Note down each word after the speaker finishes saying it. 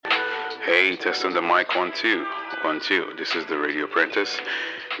Hey, testing the mic 1 2. 1 2. This is the Radio Apprentice.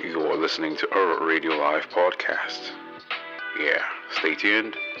 You are listening to our Radio Live podcast. Yeah, stay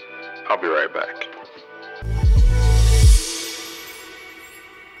tuned. I'll be right back.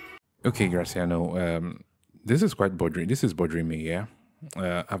 Okay, Graciano, this is quite bothering. This is bothering me, yeah?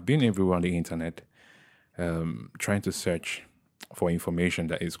 I've been everywhere on the internet trying to search for information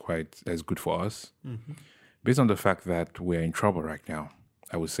that's good for us. Based on the fact that we're in trouble right now.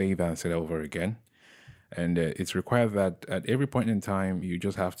 I will say that and say that over again. And it's required that at every point in time, you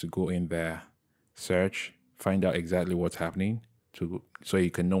just have to go in there, search, find out exactly what's happening, so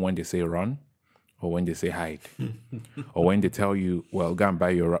you can know when they say run or when they say hide. Or when they tell you, well, go and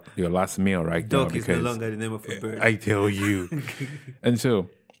buy your last meal right now. Dog is no longer the name of a bird. I tell you. And so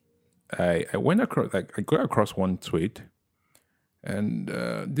I went across, I got across one tweet, and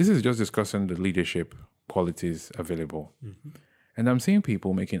this is just discussing the leadership qualities available. And I'm seeing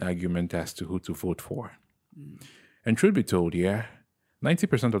people making argument as to who to vote for. And truth be told,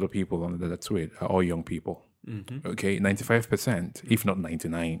 90% of the people on that tweet are all young people. Okay, 95%, if not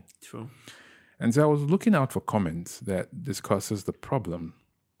 99%. True. And so I was looking out for comments that discusses the problem.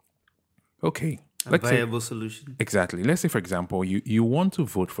 Okay, A viable solution. exactly. Let's say, for example, you want to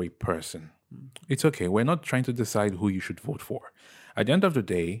vote for a person. It's okay. We're not trying to decide who you should vote for. At the end of the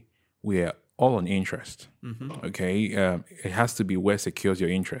day, we're all on interest. Okay, it has to be where secures your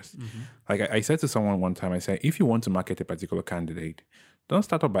interest. Like I said to someone one time, I said, if you want to market a particular candidate, don't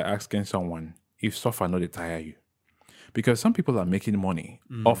start off by asking someone if suffer not they tire you, because some people are making money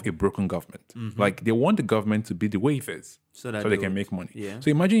off a broken government. Like they want the government to be the way it is, so they can make money. Yeah.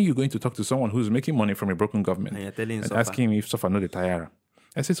 So imagine you're going to talk to someone who's making money from a broken government And you're telling him and suffer. asking him if suffer not they tire.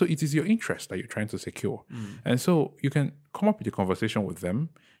 I say, so it is your interest that you're trying to secure. And so you can come up with a conversation with them,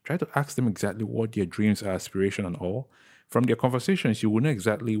 try to ask them exactly what their dreams are, aspiration and all. From their conversations, you will know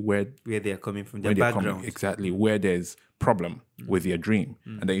exactly where they are coming from, their where they're background. coming, exactly where there's problem with their dream.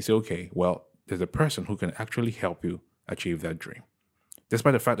 And then you say, okay, well, there's a person who can actually help you achieve that dream.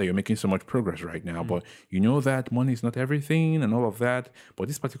 Despite the fact that you're making so much progress right now, but you know that money is not everything and all of that. But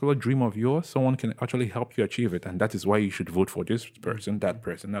this particular dream of yours, someone can actually help you achieve it. And that is why you should vote for this person, that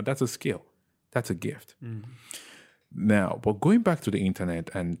person. Now, that's a skill. That's a gift. Now, but going back to the internet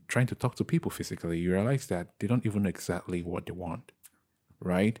and trying to talk to people physically, you realize that they don't even know exactly what they want,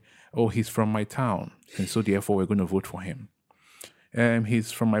 right? Oh, he's from my town, and so therefore we're going to vote for him.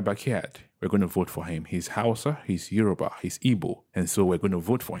 He's from my backyard. We're going to vote for him. He's Hausa, he's Yoruba, he's Igbo, and so we're going to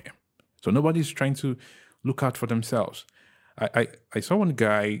vote for him. So nobody's trying to look out for themselves. I saw one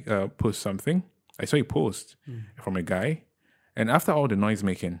guy post something. I saw a post from a guy, and after all the noise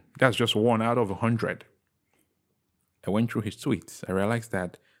making, that's just 1 out of 100. I went through his tweets. I realized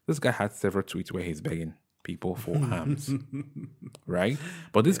that this guy had several tweets where he's begging people for arms, right?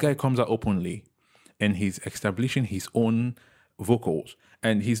 But this guy comes out openly and he's establishing his own vocals.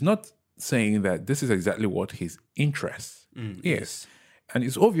 And he's not saying that this is exactly what his interests is. And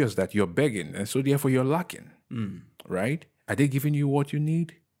it's obvious that you're begging, and so therefore you're lacking, right? Are they giving you what you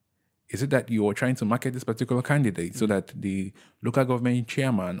need? Is it that you're trying to market this particular candidate so that the local government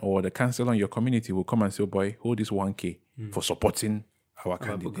chairman or the councillor in your community will come and say, oh boy, hold this 1K for supporting our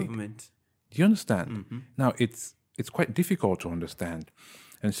candidate? Government. Do you understand? Now, it's quite difficult to understand.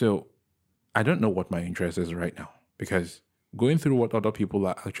 And so I don't know what my interest is right now, because going through what other people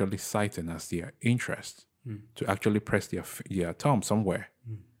are actually citing as their interest to actually press their thumb somewhere,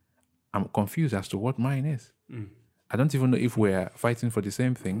 I'm confused as to what mine is. I don't even know if we're fighting for the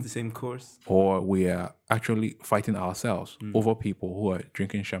same thing The same course. or we are actually fighting ourselves over people who are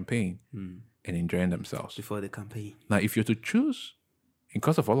drinking champagne and enjoying themselves. Before the campaign. Now, if you're to choose,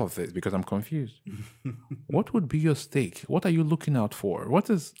 because of all of this, because I'm confused, what would be your stake? What are you looking out for? What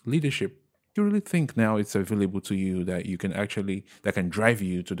is leadership? Do you really think now it's available to you that you can actually, that can drive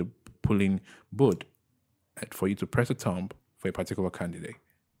you to the polling booth for you to press a thumb for a particular candidate?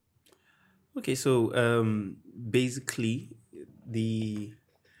 Okay, so basically, the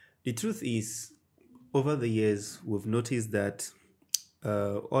truth is, over the years, we've noticed that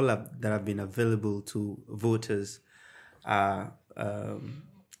that have been available to voters are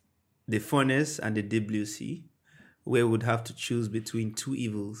the furnace and the WC, where we would have to choose between two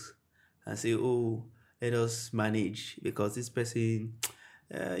evils and say, oh, let us manage because this person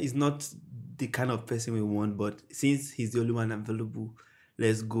is not the kind of person we want, but since he's the only one available,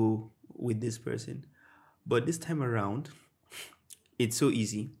 let's go with this person. But this time around, it's so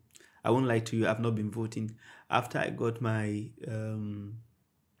easy. I won't lie to you, I've not been voting. After I got my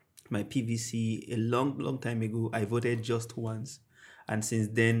my PVC a long time ago, I voted just once. And since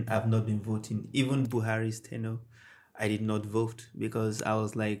then, I've not been voting. Even Buhari's tenure, I did not vote because I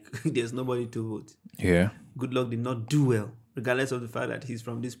was like, there's nobody to vote. Yeah. Goodluck did not do well, regardless of the fact that he's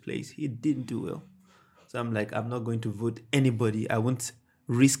from this place. He didn't do well. So I'm like, I'm not going to vote anybody. I won't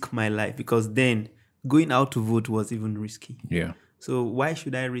risk my life, because then going out to vote was even risky. Yeah. So why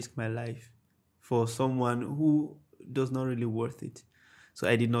should I risk my life for someone who does not really worth it? So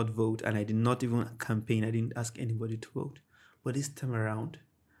I did not vote, and I did not even campaign. I didn't ask anybody to vote. But this time around,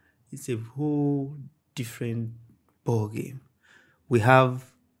 it's a whole different ball game. We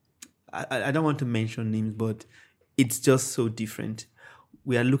have, I don't want to mention names, but it's just so different.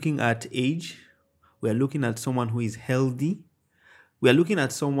 We are looking at age. We are looking at someone who is healthy. We are looking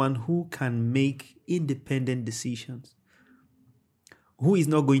at someone who can make independent decisions, who is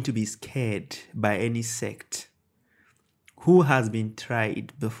not going to be scared by any sect, who has been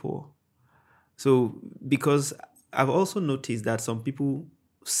tried before. So, because I've also noticed that some people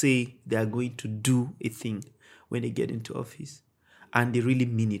say they are going to do a thing when they get into office, and they really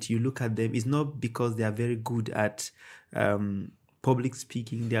mean it. You look at them, it's not because they are very good at public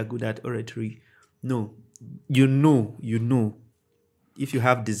speaking, they are good at oratory. No, you know, if you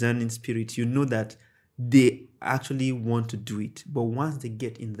have discerning spirit, you know that they actually want to do it. But once they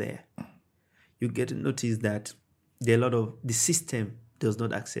get in there, you get to notice that there are a lot of, the system does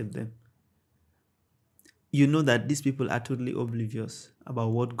not accept them. You know that these people are totally oblivious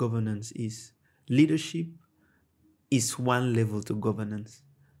about what governance is. Leadership is one level to governance,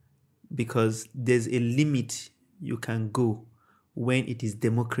 because there's a limit you can go when it is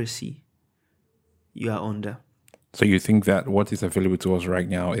democracy you are under. So you think that what is available to us right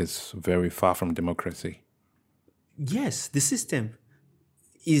now is very far from democracy? Yes, the system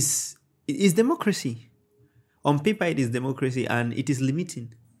is democracy. On paper, it is democracy, and it is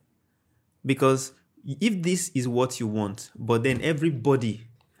limiting. Because if this is what you want, but then everybody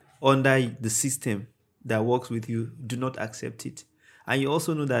under the system that works with you do not accept it, and you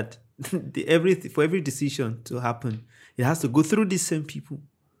also know that for every decision to happen, it has to go through these same people.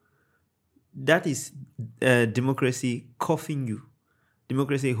 That is democracy cuffing you,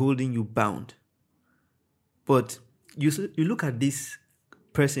 democracy holding you bound. But you look at this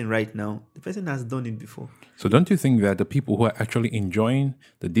person right now, the person has done it before. So don't you think that the people who are actually enjoying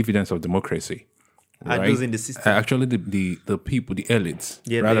the dividends of democracy are those in the system? are actually the people, the elites,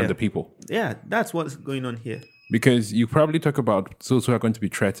 rather than the people? Yeah, that's what's going on here. Because you probably talk about those who are going to be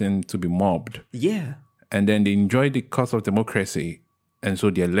threatened to be mobbed. Yeah. And then they enjoy the cost of democracy, and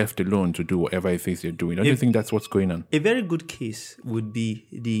so they're left alone to do whatever it is they're doing. Don't you think that's what's going on? A very good case would be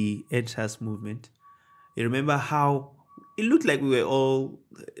the EndSARS movement. You remember how it looked like we were all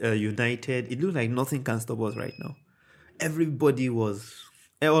united. It looked like nothing can stop us right now.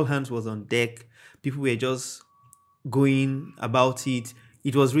 All hands was on deck. People were just going about it.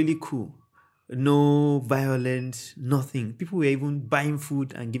 It was really cool. No violence, nothing. People were even buying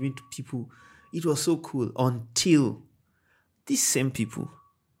food and giving to people. It was so cool until these same people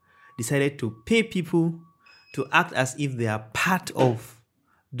decided to pay people to act as if they are part of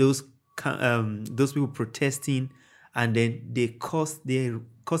those people protesting, and then they caused a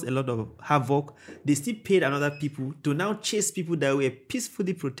lot of havoc. They still paid another people to now chase people that were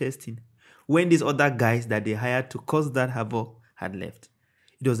peacefully protesting when these other guys that they hired to cause that havoc had left.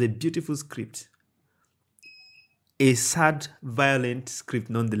 It was a beautiful script. A sad, violent script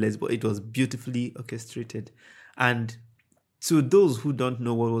nonetheless, but it was beautifully orchestrated. And to those who don't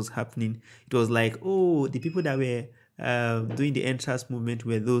know what was happening, it was like, oh, the people that were doing the EndSARS movement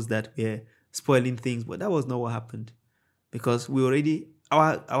were those that were spoiling things. But that was not what happened. Because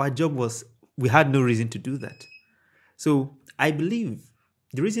our job was, we had no reason to do that. So I believe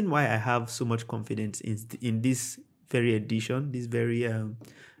the reason why I have so much confidence in this very edition, this very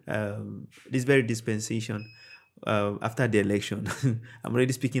dispensation after the election. I'm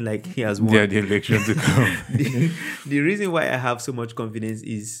already speaking like he has won. Yeah, the election to come. The reason why I have so much confidence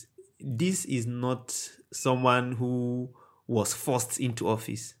is this is not someone who was forced into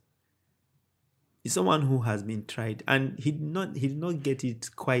office. It's someone who has been tried, and he did not get it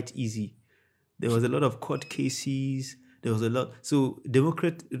quite easy. There was a lot of court cases. There was a lot. So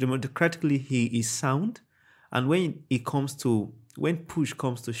democratically, he is sound, and when push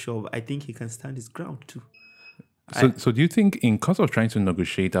comes to shove, I think he can stand his ground too. So do you think, in cause of trying to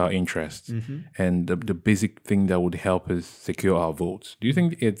negotiate our interests, and the basic thing that would help us secure our votes, do you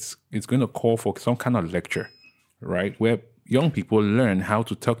think it's going to call for some kind of lecture, right, where young people learn how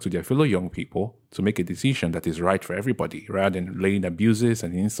to talk to their fellow young people to make a decision that is right for everybody, rather than laying abuses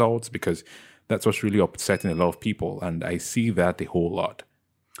and insults, because that's what's really upsetting a lot of people, and I see that a whole lot.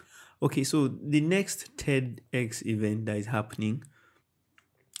 Okay, so the next TEDx event that is happening,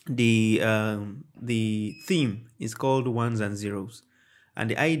 the theme is called Ones and Zeros, and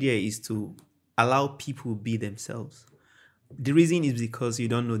the idea is to allow people be themselves. The reason is because you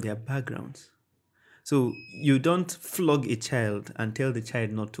don't know their backgrounds. So you don't flog a child and tell the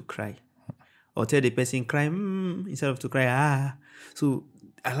child not to cry, or tell the person cry instead of to cry ah. So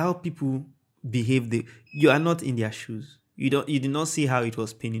allow people behave. You are not in their shoes. You did not see how it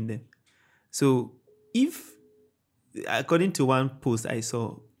was paining them. So if, according to one post I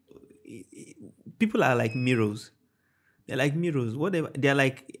saw, people are like mirrors. They're like mirrors. Whatever, they're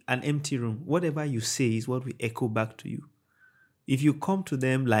like an empty room. Whatever you say is what will echo back to you. If you come to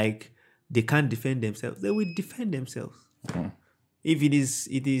them like they can't defend themselves, they will defend themselves. Mm-hmm. If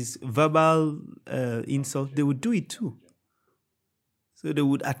it is verbal insult, they would do it too. So they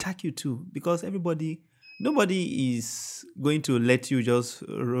would attack you too, because nobody is going to let you just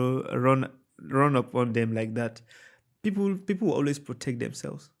run upon them like that. People will always protect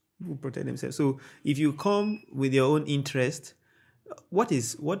themselves. People protect themselves. So if you come with your own interest, what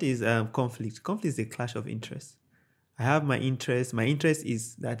is conflict? Conflict is a clash of interests. I have my interest. My interest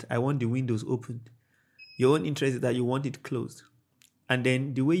is that I want the windows opened. Your own interest is that you want it closed. And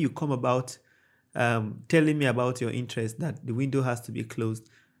then the way you come about telling me about your interest, that the window has to be closed,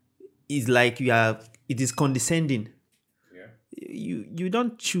 is like it is condescending. Yeah. You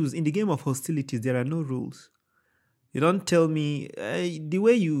don't choose. In the game of hostilities, there are no rules. You don't tell me the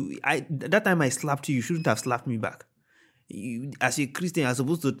way that time I slapped you shouldn't have slapped me back. As a Christian, I'm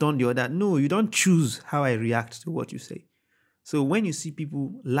supposed to turn the other. No, you don't choose how I react to what you say. So when you see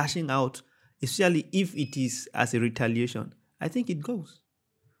people lashing out, especially if it is as a retaliation, I think it goes.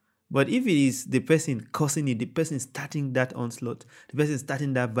 But if it is the person causing it, the person starting that onslaught, the person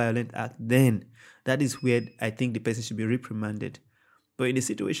starting that violent act, then that is where I think the person should be reprimanded. But in a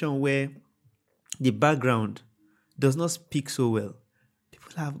situation where the background does not speak so well,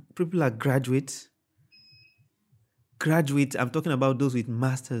 people are graduates. I'm talking about those with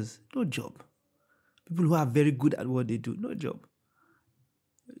masters, no job. People who are very good at what they do, no job.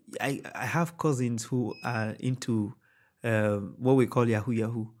 I have cousins who are into what we call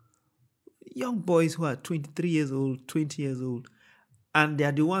Yahoo. Young boys who are 23 years old, 20 years old, and they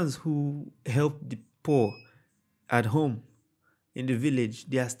are the ones who help the poor at home in the village.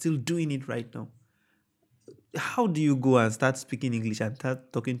 They are still doing it right now. How do you go and start speaking English and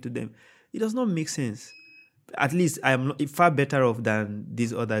start talking to them? It does not make sense. At least I am far better off than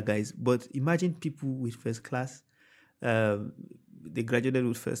these other guys. But imagine people with first class. They graduated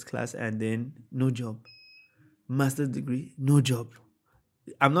with first class and then no job. Master's degree, no job.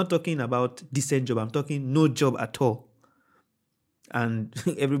 I'm not talking about decent job. I'm talking no job at all. And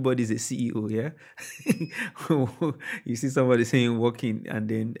everybody's a CEO, yeah? You see somebody saying working, and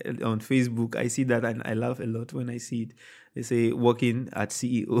then on Facebook, I see that and I laugh a lot when I see it. They say working at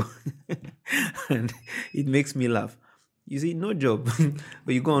CEO. And it makes me laugh. You see, no job.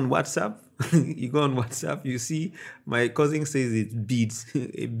 But you go on WhatsApp, you see my cousin says it's beads,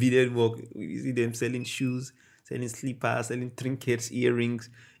 a beaded work. You see them selling shoes, selling slippers, selling trinkets, earrings.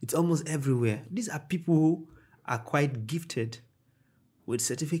 It's almost everywhere. These are people who are quite gifted with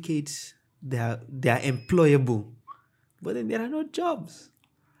certificates. They are employable, but then there are no jobs.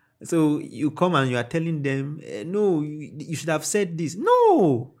 So you come and you are telling them, no, you should have said this.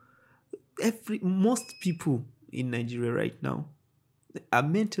 No, most people in Nigeria right now are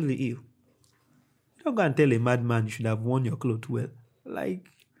mentally ill. You don't go and tell a madman you should have worn your clothes well, like,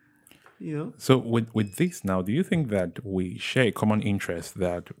 you know. So with this now, do you think that we share a common interest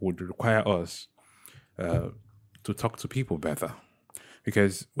that would require us to talk to people better?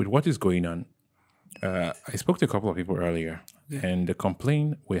 Because with what is going on, I spoke to a couple of people earlier, and the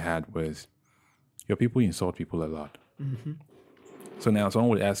complaint we had was, your people insult people a lot. Mm-hmm. So now someone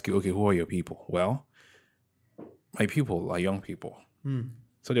would ask you, okay, who are your people? Well, my people are young people. Mm.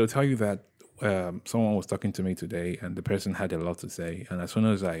 So they'll tell you that someone was talking to me today, and the person had a lot to say. And as soon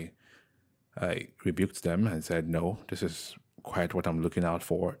as I rebuked them and said, no, this is quite what I'm looking out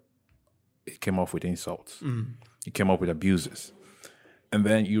for, it came off with insults. Mm. It came up with abuses. And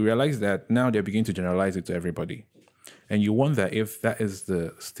then you realize that now they're beginning to generalize it to everybody. And you wonder if that is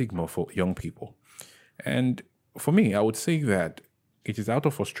the stigma for young people. And for me, I would say that it is out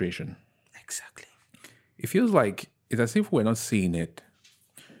of frustration. Exactly. It feels like it's as if we're not seeing it.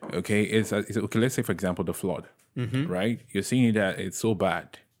 Okay, it's okay. Let's say, for example, the flood, right? You're seeing that it's so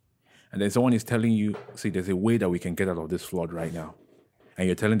bad. And then someone is telling you, see, there's a way that we can get out of this flood right now. And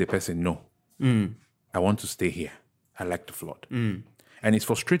you're telling the person, no, I want to stay here. I like the flood. And it's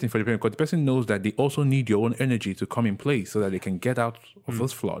frustrating for the person because the person knows that they also need your own energy to come in place so that they can get out of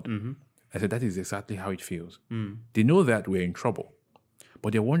this flood. I said, that is exactly how it feels. They know that we're in trouble,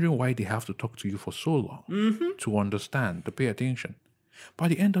 But they're wondering why they have to talk to you for so long to understand, to pay attention. By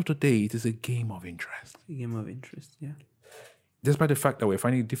the end of the day, it is a game of interest. A game of interest, yeah. Despite the fact that we're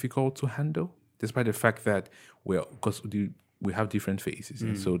finding it difficult to handle, despite the fact that because we have different faces,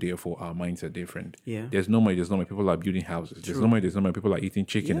 and so therefore our minds are different. Yeah. There's no money. People are building houses. There's no money. People are eating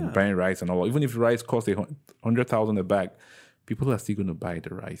chicken and buying rice and all. Even if rice costs 100,000 a bag, people are still going to buy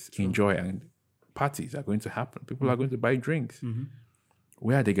the rice, enjoy, and parties are going to happen. People are going to buy drinks.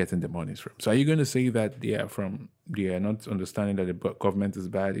 Where are they getting the monies from? So are you going to say that they are not understanding that the government is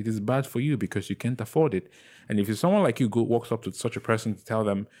bad? It is bad for you because you can't afford it. And if someone like you walks up to such a person to tell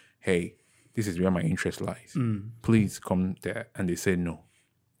them, hey, this is where my interest lies. Please come there. And they say no.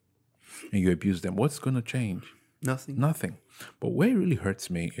 And you abuse them. What's going to change? Nothing. But where it really hurts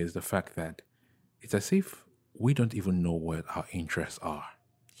me is the fact that it's as if we don't even know what our interests are.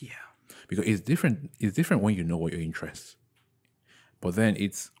 Yeah. Because it's different when you know what your interests. But then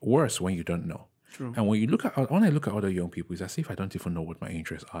it's worse when you don't know. True. And when I look at other young people, it's as if I don't even know what my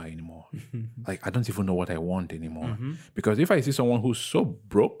interests are anymore. Like I don't even know what I want anymore. Because if I see someone who's so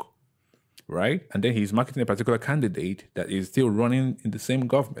broke, right, and then he's marketing a particular candidate that is still running in the same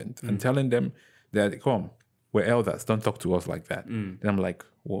government and telling them that, come, we're elders, don't talk to us like that. Then I'm like,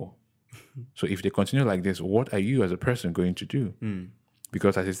 whoa. So if they continue like this, what are you as a person going to do?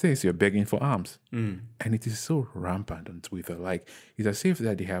 Because as it says, you're begging for alms. And it is so rampant on Twitter. Like, it's as if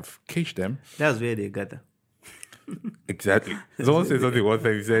that they have caged them. That's where they gather. Exactly. Someone said something one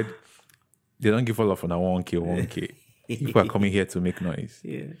time. He said, they don't give all of on a 1K. People are coming here to make noise.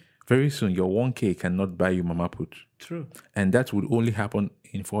 Yeah. Very soon, your 1K cannot buy you mama put. True. And that would only happen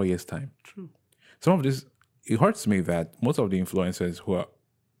in 4 years' time. True. Some of this, it hurts me that most of the influencers who are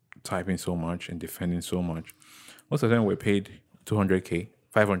typing so much and defending so much, most of them were paid 200K,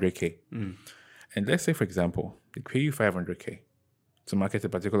 500K. And let's say, for example, they pay you 500K to market a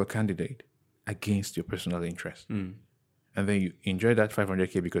particular candidate against your personal interest. And then you enjoy that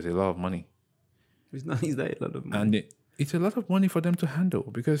 500K because it's a lot of money. Is that a lot of money? And it's a lot of money for them to handle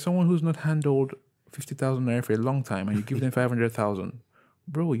because someone who's not handled 50,000 naira for a long time and you give them 500,000,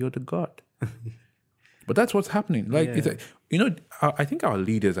 bro, you're the god. But that's what's happening. Like, it's I think our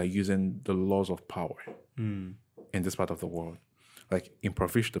leaders are using the laws of power in this part of the world. Like,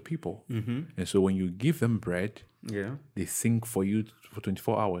 impoverish the people. And so when you give them bread, they sing for you for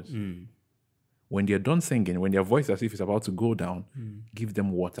 24 hours. When they're done singing, when their voice as if it's about to go down, give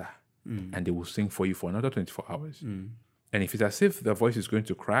them water. And they will sing for you for another 24 hours. And if it's as if the voice is going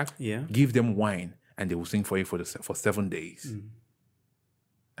to crack, give them wine and they will sing for you for 7 days.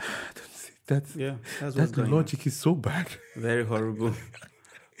 That's the logic is so bad. Very horrible.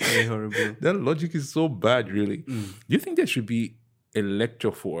 Very horrible. That logic is so bad, really. Do you think there should be a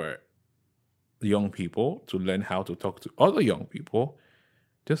lecture for young people to learn how to talk to other young people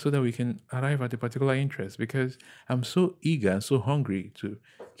just so that we can arrive at a particular interest? Because I'm so eager and so hungry to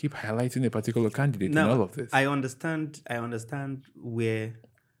keep highlighting a particular candidate in all of this. I understand what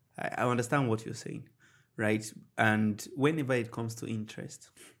you're saying, right? And whenever it comes to interest,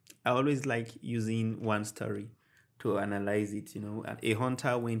 I always like using one story to analyze it. A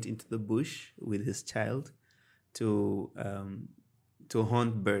hunter went into the bush with his child to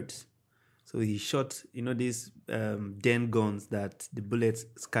hunt birds. So he shot, these den guns that the bullets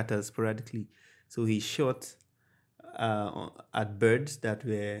scatter sporadically. So he shot at birds that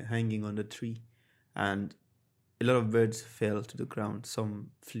were hanging on the tree. And a lot of birds fell to the ground. Some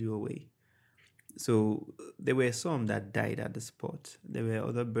flew away. So there were some that died at the spot. There were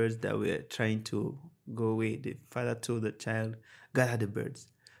other birds that were trying to go away. The father told the child, gather the birds.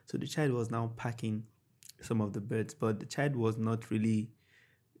 So the child was now packing some of the birds, but the child was not really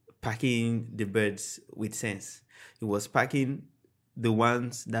packing the birds with sense. He was packing the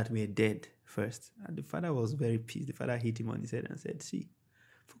ones that were dead first. And the father was very pissed. The father hit him on his head and said, see,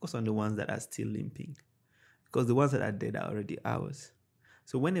 focus on the ones that are still limping. Because the ones that are dead are already ours.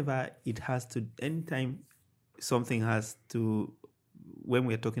 So whenever anytime something has to, when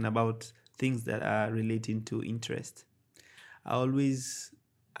we're talking about things that are relating to interest, I always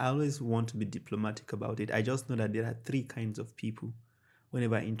want to be diplomatic about it. I just know that there are 3 kinds of people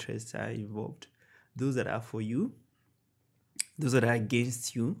whenever interests are involved. Those that are for you, those that are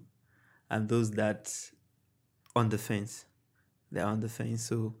against you, and those that on the fence. They're on the fence.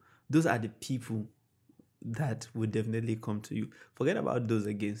 So those are the people that would definitely come to you. Forget about those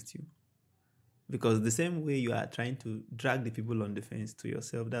against you. Because the same way you are trying to drag the people on the fence to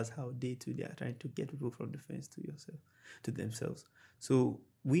yourself, that's how they too, they are trying to get people from the fence to themselves. So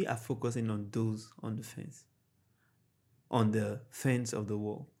we are focusing on those on the fence of the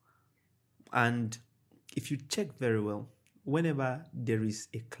wall. And if you check very well, whenever there is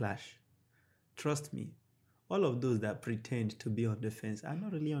a clash, trust me, all of those that pretend to be on the fence are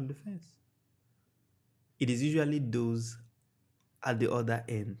not really on the fence. It is usually those at the other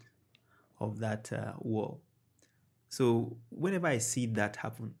end of that wall. So whenever I see that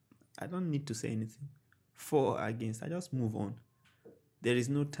happen, I don't need to say anything for or against. I just move on. There is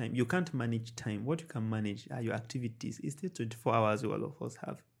no time. You can't manage time. What you can manage are your activities. It's still 24 hours all of us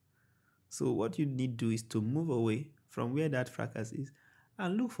have. So what you need to do is to move away from where that fracas is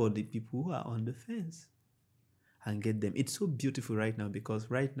and look for the people who are on the fence and get them. It's so beautiful right now because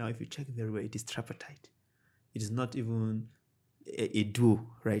right now, if you check very well, it is tripartite. It is not even a duo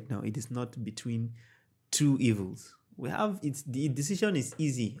right now. It is not between two evils. The decision is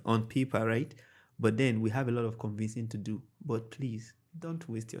easy on paper, right? But then we have a lot of convincing to do. But please, don't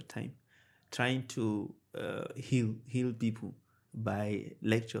waste your time trying to heal people by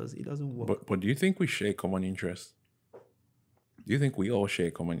lectures. It doesn't work. But do you think we share common interests? Do you think we all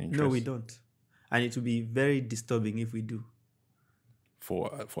share common interests? No, we don't. And it will be very disturbing if we do.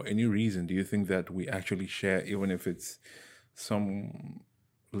 For any reason, do you think that we actually share, even if it's some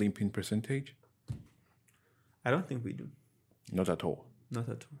limping percentage? I don't think we do. Not at all. Not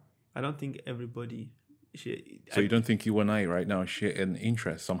at all. I don't think everybody share. So you don't think you and I right now share an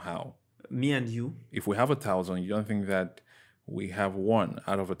interest somehow? Me and you? If we have 1,000, you don't think that we have one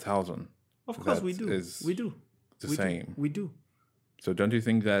out of 1,000? Of course we do. We do. The same. We do. So don't you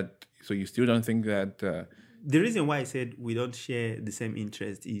think that? So you still don't think that? The reason why I said we don't share the same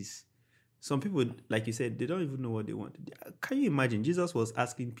interest is some people, like you said, they don't even know what they want. Can you imagine? Jesus was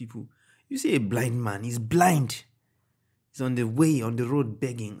asking people, you see a blind man, he's blind. He's on the way, on the road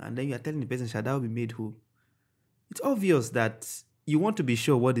begging. And then you are telling the person, shall thou be made whole? It's obvious that you want to be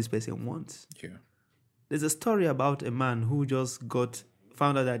sure what this person wants. Yeah. There's a story about a man who just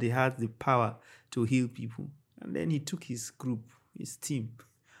found out that he had the power to heal people. And then he took his group, his team,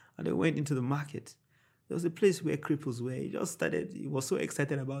 and they went into the market. There was a place where cripples were. He was so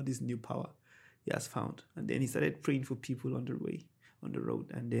excited about this new power he has found. And then he started praying for people on the way, on the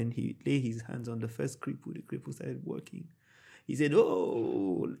road. And then he laid his hands on the first cripple. The cripple started working. He said,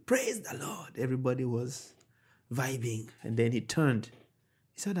 oh, praise the Lord. Everybody was vibing. And then he turned.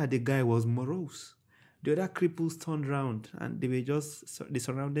 He saw that the guy was morose. The other cripples turned around and they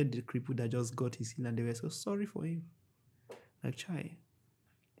surrounded the cripple that just got his heal and they were so sorry for him. Like, Chai,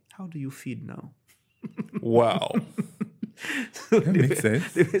 how do you feed now? Wow. So that makes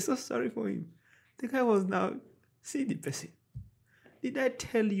sense. They were so sorry for him. The guy was now, see the person. Did I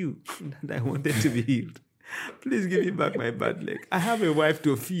tell you that I wanted to be healed? Please give me back my bad leg. I have a wife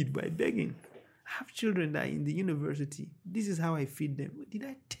to feed by begging. I have children that are in the university. This is how I feed them. Did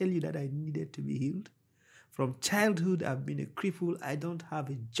I tell you that I needed to be healed? From childhood, I've been a cripple. I don't have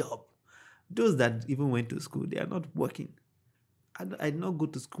a job. Those that even went to school, they are not working. I did not go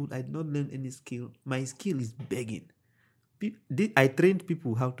to school. I did not learn any skill. My skill is begging. I trained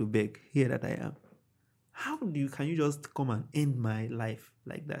people how to beg. Here that I am. Can you just come and end my life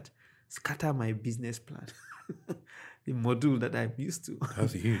like that? Scatter my business plan. The module that I'm used to.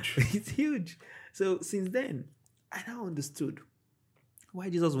 That's huge. It's huge. So since then, I now understood why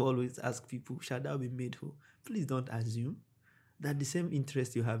Jesus will always ask people, shall thou be made whole? Please don't assume that the same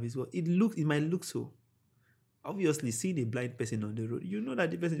interest you have is what it might look so. Obviously, seeing a blind person on the road, you know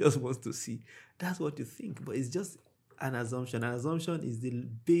that the person just wants to see. That's what you think, but it's just an assumption. An assumption is the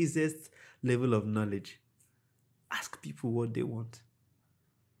basest level of knowledge. Ask people what they want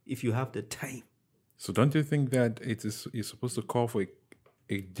if you have the time. So don't you think that you're supposed to call for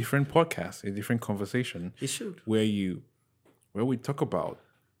a different podcast, a different conversation? It should. Where we talk about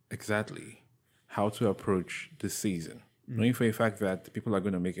exactly how to approach this season. Knowing for a fact that people are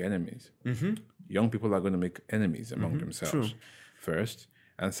going to make enemies. Mm-hmm. Young people are going to make enemies among themselves. True. First.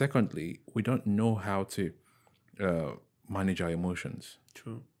 And secondly, we don't know how to manage our emotions.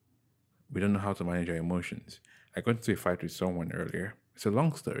 True. We don't know how to manage our emotions. I got into a fight with someone earlier. It's a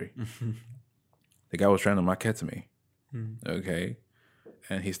long story. Mm-hmm. The guy was trying to market me. Okay.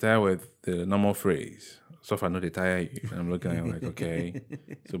 And he started with the normal phrase, so far, no, they tire you. And I'm looking at him like, okay.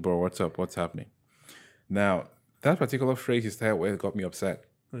 So, bro, what's up? What's happening? Now, that particular phrase he started with got me upset.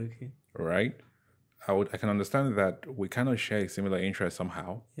 Okay. Right? I can understand that we cannot share a similar interest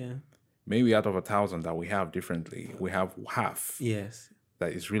somehow. Yeah. Maybe out of 1,000 that we have differently, we have half. Yes.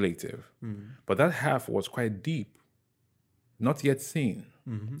 That is relative. But that half was quite deep. Not yet seen.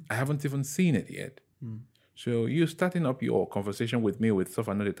 Mm-hmm. I haven't even seen it yet. So you starting up your conversation with me with stuff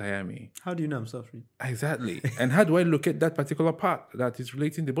another tire me. How do you know I'm suffering? Exactly. And how do I look at that particular part that is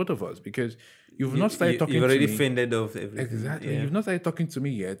relating the both of us? Because you've not started talking to me. You've already fended off everything. Exactly. Yeah. You've not started talking to me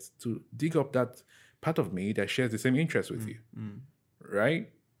yet to dig up that part of me that shares the same interest with you, right?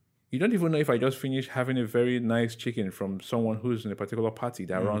 You don't even know if I just finished having a very nice chicken from someone who's in a particular party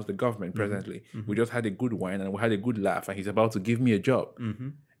that runs the government presently. We just had a good wine and we had a good laugh, and he's about to give me a job.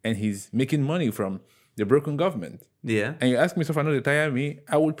 And he's making money from the broken government. Yeah. And you ask me if I know they tire me,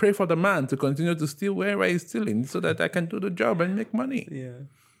 I would pray for the man to continue to steal wherever he's stealing so that I can do the job and make money. Yeah.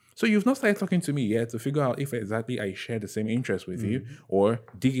 So you've not started talking to me yet to figure out if exactly I share the same interest with you or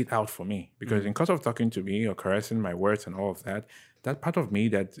dig it out for me. Because in course of talking to me or caressing my words and all of that, that part of me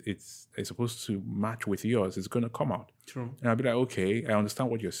that is supposed to match with yours is going to come out. True. And I'll be like, okay, I understand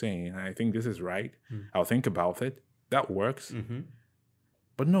what you're saying. I think this is right. I'll think about it. That works.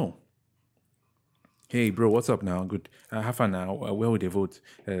 But no. Hey, bro, what's up now? Good. Have fun now. Where would they vote?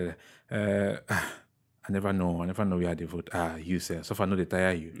 I never know where they vote. You say, so far, no, they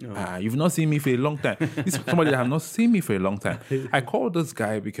tire you. You've not seen me for a long time. This is somebody that have not seen me for a long time. I called this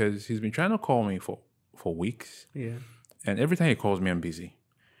guy because he's been trying to call me for weeks. Yeah. And every time he calls me, I'm busy.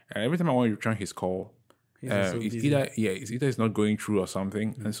 And every time I want to return his call, it's either it's not going through or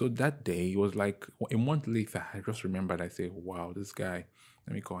something. And so that day, it was like a month later, I just remembered, I said, wow, this guy,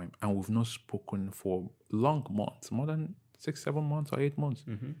 let me call him. And we've not spoken for long months, more than 6, 7 months or 8 months.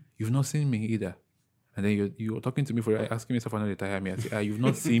 You've not seen me either. And then you're talking to me for asking me if I know they tire me. I say, you've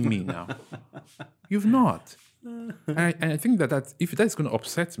not seen me now. You've not. And I think that if that's going to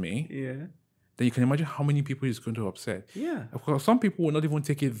upset me, then you can imagine how many people it's going to upset. Yeah. Of course, some people will not even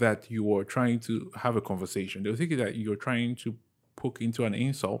take it that you are trying to have a conversation. They'll take it that you're trying to poke into an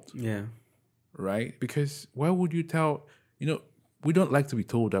insult. Yeah. Right? Because why would you tell, we don't like to be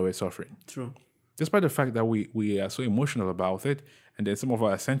told that we're suffering. True. Despite the fact that we are so emotional about it, and then some of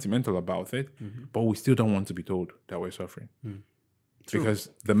us are sentimental about it, but we still don't want to be told that we're suffering. Because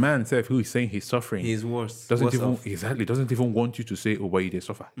the man himself who is saying he's suffering, He's worse. doesn't even want you to say, oh, but they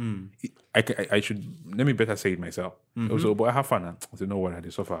suffer. I should, let me better say it myself. So, but I have fun. I say, no, what they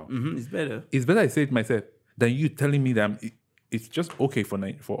suffer. It's better. It's better I say it myself than you telling me that it's just okay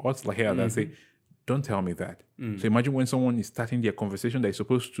for us like here that say, don't tell me that. So imagine when someone is starting their conversation, they're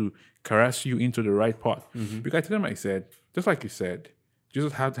supposed to caress you into the right part. Because I tell them, I said, just like you said,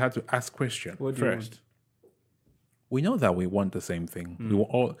 Jesus had to ask question first. We know that we want the same thing. We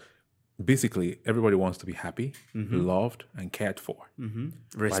want all, basically, everybody wants to be happy, loved, and cared for.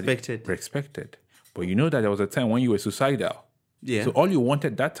 Respected. But you know that there was a time when you were suicidal. Yeah. So all you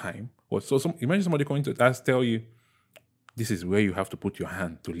wanted that time was, imagine somebody coming to us, tell you, this is where you have to put your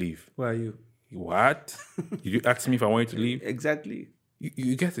hand to leave. Where are you? What? Did you ask me if I wanted to leave? Exactly.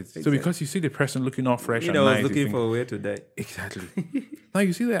 You get it. Exactly. So because you see the person looking all fresh and I nice, was looking for where to die. Exactly. Now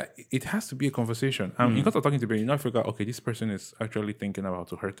you see that it has to be a conversation. Because of talking to me, you now figure out, okay, this person is actually thinking about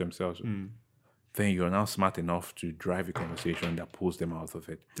to hurt themselves. Then you're now smart enough to drive a conversation that pulls them out of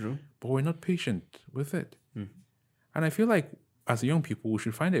it. True. But we're not patient with it. And I feel like as young people, we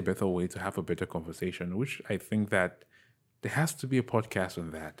should find a better way to have a better conversation, which I think that there has to be a podcast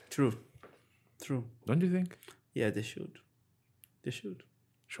on that. True. Don't you think? Yeah, they should.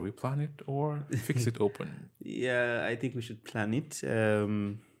 Should we plan it or fix it open? Yeah, I think we should plan it.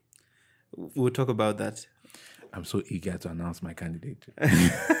 We'll talk about that. I'm so eager to announce my candidate.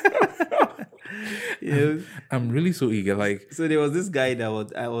 Yes. I'm really so eager. So there was this guy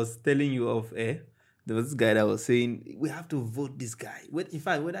that I was telling you of. There was this guy that was saying we have to vote this guy. In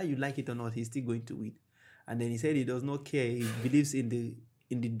fact, whether you like it or not, he's still going to win. And then he said he does not care. He believes in the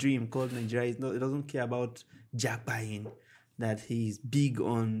dream called Nigeria. He doesn't care about jackpying. That he's big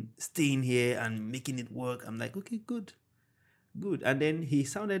on staying here and making it work. I'm like, okay, good. And then he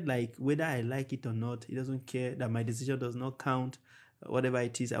sounded like whether I like it or not, he doesn't care, that my decision does not count. Whatever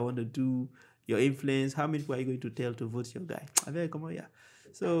it is I want to do, your influence, how many people are you going to tell to vote your guy? I very come on, yeah.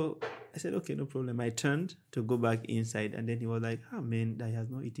 So I said, okay, no problem. I turned to go back inside, and then he was like, man, that he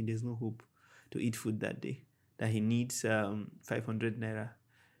has not eaten. There's no hope to eat food that day. That he needs 500 naira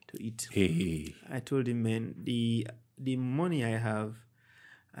to eat. Hey. I told him, man, the money I have,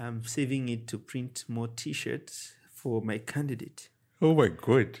 I'm saving it to print more T-shirts for my candidate. Oh my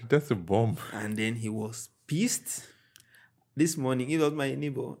God, that's a bomb. And then he was pissed. This morning, he was my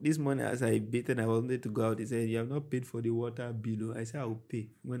neighbor. This morning, as I bathed and I wanted to go out, he said, you have not paid for the water bill. I said, I will pay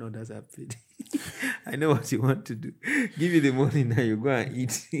when others have paid. I know what you want to do. Give you the money now, you go and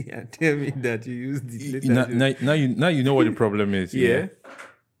eat and tell me that you used it later. Now you know what the problem is. Yeah.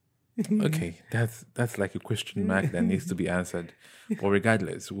 Okay, that's like a question mark that needs to be answered. But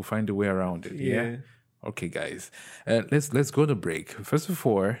regardless, we'll find a way around it. Yeah. Okay, guys. Let's go to break. First of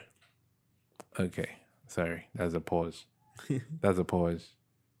all, okay. Sorry, that's a pause. That's a pause.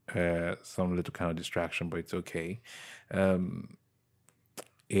 Some little kind of distraction, but it's okay.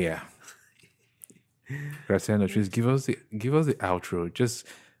 Yeah. Graciano, just give us the outro. Just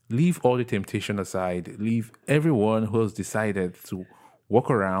leave all the temptation aside. Leave everyone who has decided to walk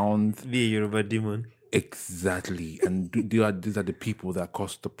around. Be a Yoruba demon. Exactly. And these are the people that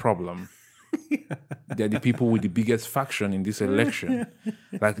caused the problem. They're the people with the biggest faction in this election.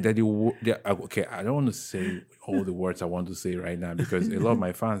 Like okay, I don't want to say all the words I want to say right now because a lot of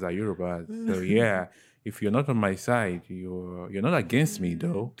my fans are Yoruba. So yeah, if you're not on my side, you're not against me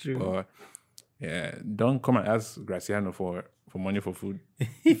though. True. But yeah, don't come and ask Graciano for money for food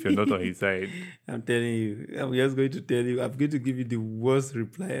if you're not on his side. I'm telling you, I'm just going to tell you, I'm going to give you the worst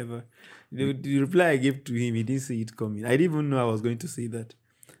reply ever. The reply I gave to him, he didn't see it coming. I didn't even know I was going to say that.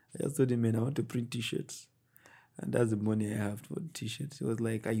 I just told him, man, I want to print t-shirts. And that's the money I have for the t-shirts. He was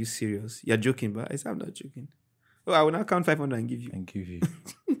like, are you serious? You're joking, but I said, I'm not joking. Oh, I will now count 500 and give you.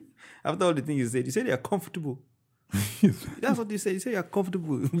 After all the things you said you're comfortable. That's what you said. You said you're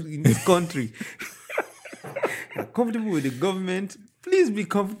comfortable in this country. You're comfortable with the government. Please be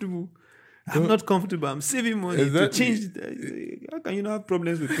comfortable. I'm not comfortable. I'm saving money to change it. How can you not have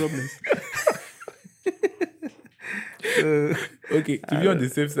problems with problems? Okay, to be on the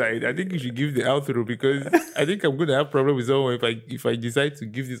safe side, I think you should give the outro because I think I'm going to have problem with someone if I decide to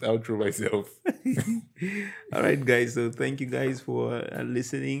give this outro myself. All right, guys. So thank you guys for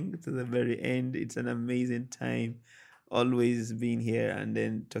listening to the very end. It's an amazing time. Always being here and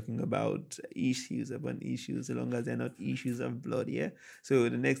then talking about issues upon issues, so long as they're not issues of blood. Yeah. So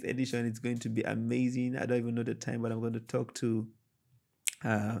the next edition is going to be amazing. I don't even know the time, but I'm going to talk to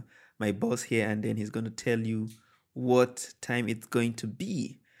my boss here, and then he's going to tell you what time it's going to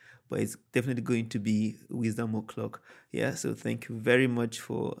be, but it's definitely going to be Wisdom O'Clock. Yeah, so thank you very much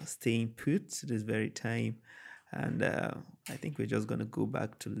for staying put this very time, and I think we're just gonna go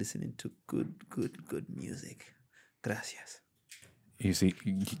back to listening to good music. Gracias. You see,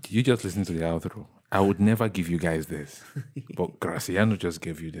 you just listen to the outro. I would never give you guys this, but Graciano just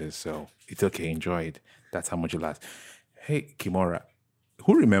gave you this, so it's okay. Enjoy it. That's how much it lasts. Hey, Kimora.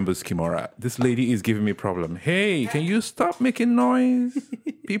 Who remembers Kimora? This lady is giving me a problem. Hey, can you stop making noise?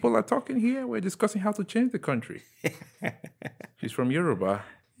 People are talking here. We're discussing how to change the country. She's from Yoruba.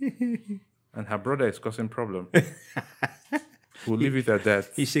 And her brother is causing problem. We'll leave it at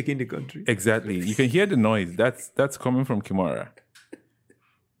that. He's shaking the country. Exactly. You can hear the noise. That's coming from Kimora.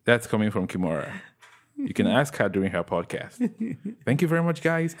 That's coming from Kimora. You can ask her during her podcast. Thank you very much,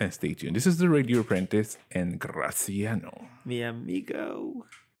 guys, and stay tuned. This is the Radio Apprentice and Graciano. Mi amigo.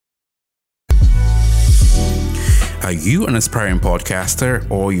 Are you an aspiring podcaster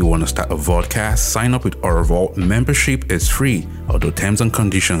or you want to start a vodcast? Sign up with Orvault. Membership is free, although terms and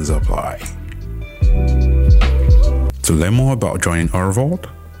conditions apply. To learn more about joining Orvault,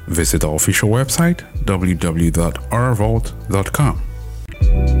 visit our official website,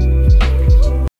 www.orvault.com.